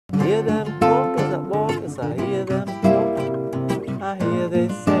hear them talk as I walk, as I hear them talk. I hear they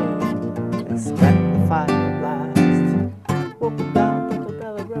say, expect the fire blast. Walking down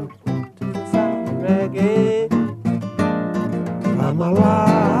Tropicalia Road to the sound of reggae. I'm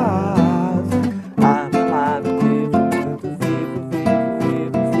alive, I'm alive.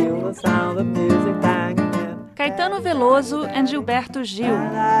 Feel the sound of music banging. Caetano Veloso and Gilberto Gil,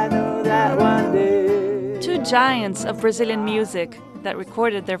 two giants of Brazilian music that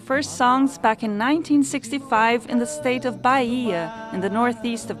recorded their first songs back in 1965 in the state of Bahia, in the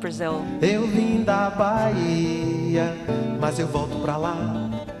northeast of Brazil. Eu vim da Bahia, mas eu volto pra lá.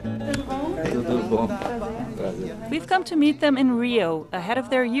 Tudo bom. We've come to meet them in Rio, ahead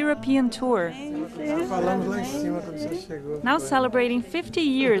of their European tour. Now celebrating 50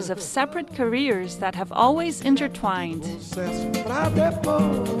 years of separate careers that have always intertwined.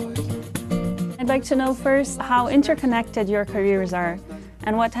 I'd like to know first how interconnected your careers are,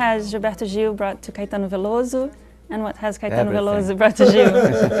 and what has Gilberto Gil brought to Caetano Veloso, and what has Caetano Veloso brought to Gil?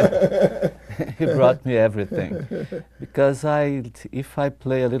 He brought me everything. Because if I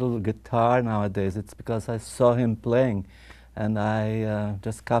play a little guitar nowadays, it's because I saw him playing, and I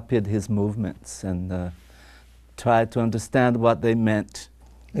just copied his movements and tried to understand what they meant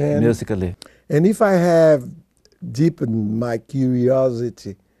musically. And if I have deepened my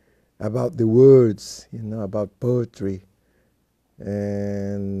curiosity about the words, you know, about poetry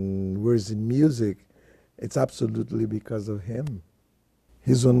and words in music, it's absolutely because of him.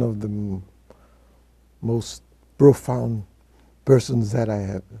 He's one of the most profound persons that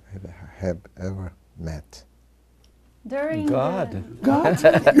I have ever met. During God,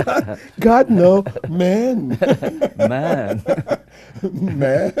 no, man. Man.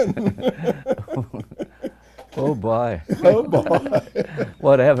 Man. Oh boy. Oh boy.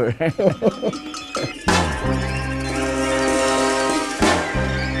 Whatever.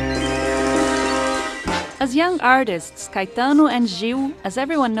 As young artists, Caetano and Gil, as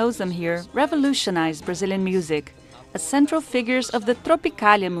everyone knows them here, revolutionized Brazilian music, as central figures of the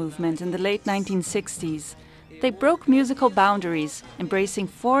Tropicalia movement in the late 1960s. They broke musical boundaries, embracing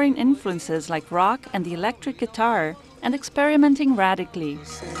foreign influences like rock and the electric guitar, and experimenting radically.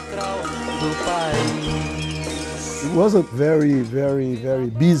 It was a very, very,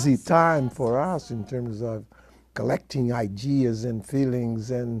 very busy time for us in terms of collecting ideas and feelings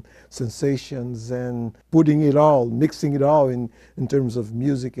and sensations and putting it all, mixing it all in terms of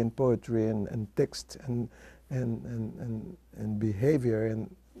music and poetry and text and behavior. And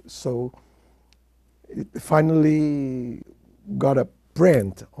so it finally got a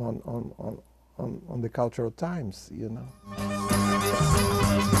print on the cultural times, you know.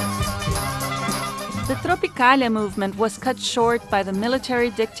 The Tropicalia movement was cut short by the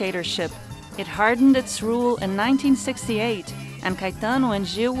military dictatorship. It hardened its rule in 1968, and Caetano and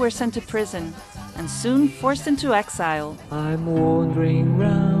Gil were sent to prison, and soon forced into exile. I'm wandering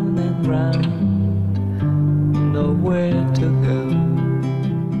round and round, nowhere to go.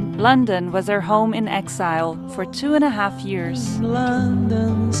 London was their home in exile for 2.5 years.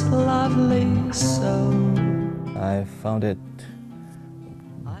 London's lovely so. I found it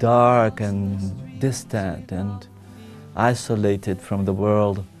dark and distant and isolated from the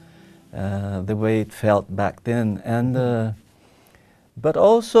world. The way it felt back then, and but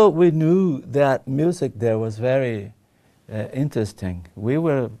also we knew that music there was very interesting. We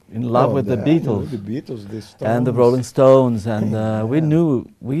were in love with the Beatles, the Stones, and the Rolling Stones, and we knew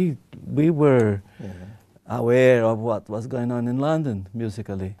we were aware of what was going on in London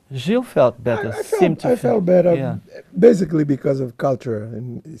musically. Gil felt better. I felt better, basically because of culture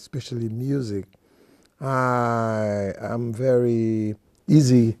and especially music. I'm very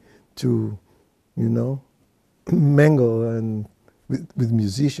easy to, you know, mingle and with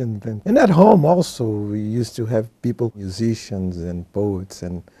musicians. And at home also we used to have people, musicians and poets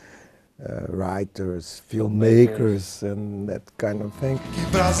and writers, filmmakers and that kind of thing.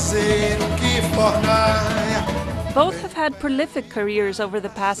 Both have had prolific careers over the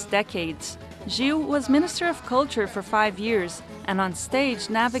past decades. Gil was Minister of Culture for 5 years and on stage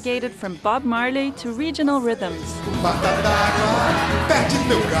navigated from Bob Marley to regional rhythms.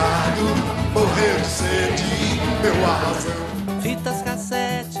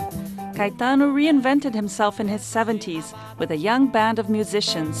 Caetano reinvented himself in his 70s with a young band of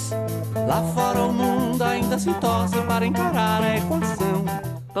musicians.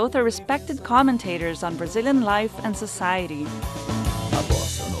 Both are respected commentators on Brazilian life and society.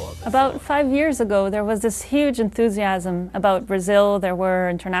 About 5 years ago, there was this huge enthusiasm about Brazil. There were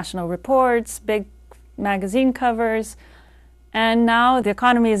international reports, big magazine covers. And now the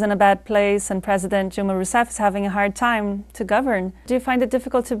economy is in a bad place and President Dilma Rousseff is having a hard time to govern. Do you find it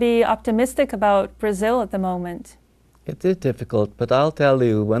difficult to be optimistic about Brazil at the moment? It is difficult, but I'll tell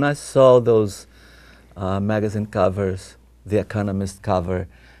you, when I saw those magazine covers, the Economist cover,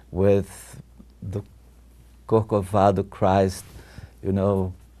 with the Corcovado Christ, you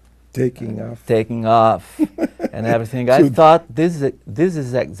know, Taking off and everything, I thought this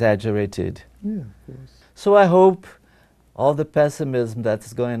is exaggerated. Yeah, of course. So I hope all the pessimism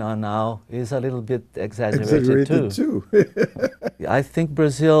that's going on now is a little bit exaggerated too. I think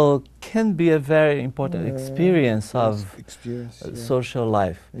Brazil can be a very important experience of social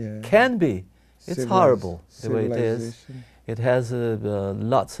life. Yeah. Can be. It's horrible the way it is. It has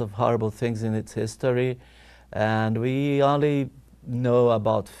lots of horrible things in its history, and we only know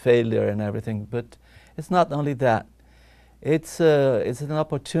about failure and everything, but it's not only that. It's an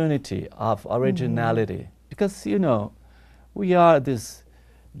opportunity of originality, because, you know, we are this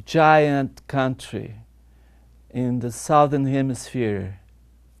giant country in the southern hemisphere,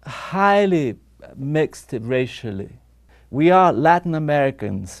 highly mixed racially. We are Latin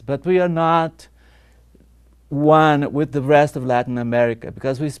Americans, but we are not one with the rest of Latin America,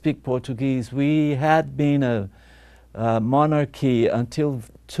 because we speak Portuguese. We had been a monarchy until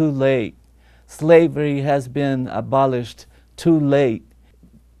too late. Slavery has been abolished too late.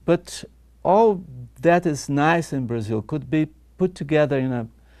 But all that is nice in Brazil could be put together in a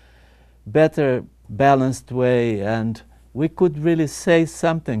better balanced way, and we could really say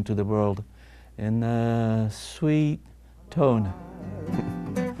something to the world in a sweet tone.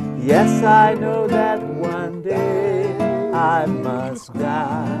 Yes, I know that one day I must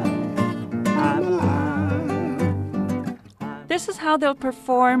die. I'm alive. This is how they'll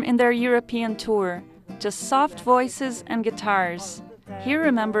perform in their European tour, just soft voices and guitars. Here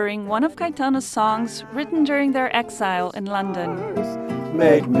remembering one of Caetano's songs written during their exile in London.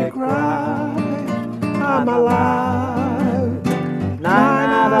 Make me cry, I'm alive. 9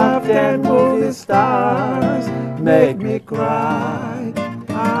 out of 10 movie stars make me cry,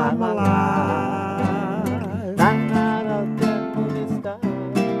 I'm alive. 9 out of 10 movie stars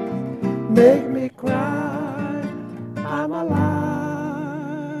make me cry, I'm alive.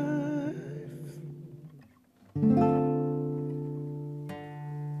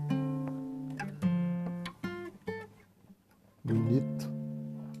 Bonito.